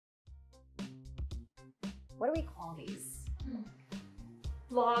What do we call these?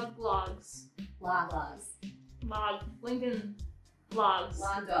 Log logs. Log logs. Log. Lincoln logs.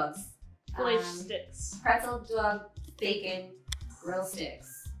 Log dogs. Flash sticks. Pretzel dog bacon grill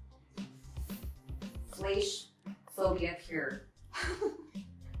sticks. Flash phobia cure.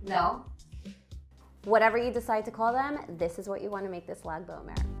 No? Whatever you decide to call them, this is what you want to make this lag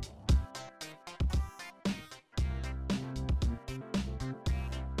bomer.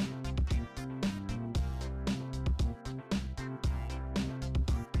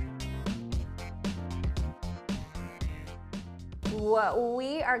 What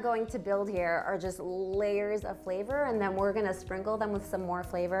we are going to build here are just layers of flavor, and then we're gonna sprinkle them with some more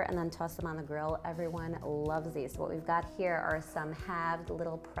flavor and then toss them on the grill. Everyone loves these. So what we've got here are some halved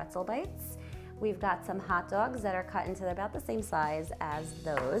little pretzel bites. We've got some hot dogs that are cut into about the same size as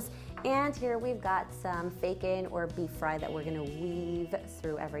those. And here we've got some facon or beef fry that we're gonna weave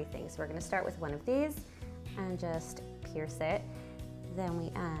through everything. So we're gonna start with one of these and just pierce it. Then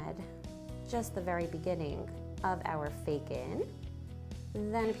we add just the very beginning of our facon.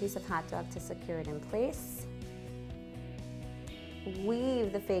 Then a piece of hot dog to secure it in place.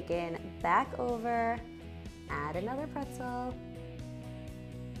 Weave the facon back over, add another pretzel,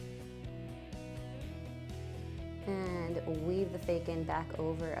 and weave the facon back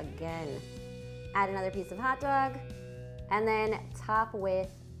over again. Add another piece of hot dog, and then top with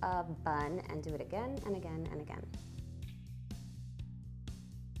a bun and do it again and again and again.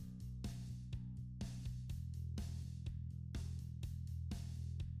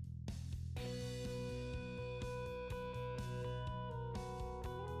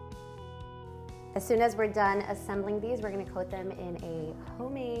 As soon as we're done assembling these, we're gonna coat them in a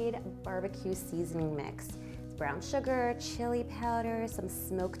homemade barbecue seasoning mix. It's brown sugar, chili powder, some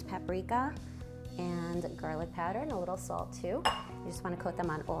smoked paprika, and garlic powder, and a little salt too. You just wanna coat them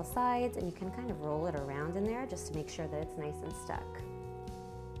on all sides, and you can kind of roll it around in there just to make sure that it's nice and stuck.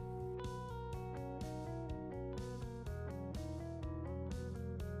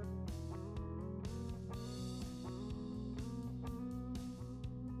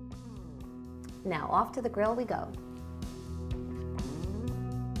 Now off to the grill we go.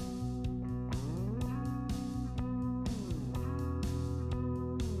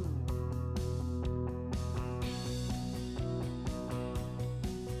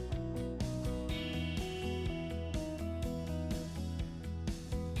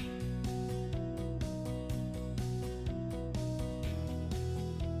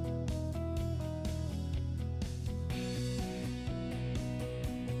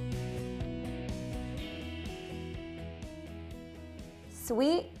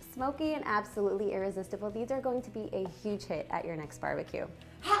 Sweet, smoky, and absolutely irresistible. These are going to be a huge hit at your next barbecue.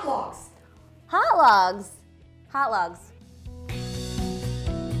 Hot logs. Hot logs. Hot logs.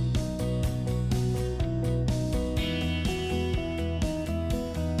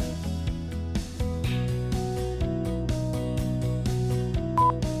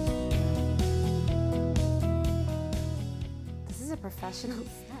 This is a professional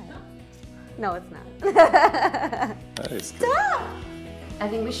set. No, it's not. That is good. Stop! I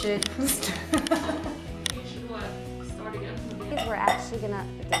think we should. We should what? Start again? We're actually gonna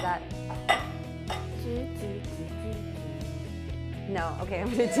do that. No, okay, I'm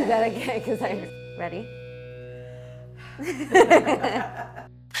gonna do that again because I'm ready.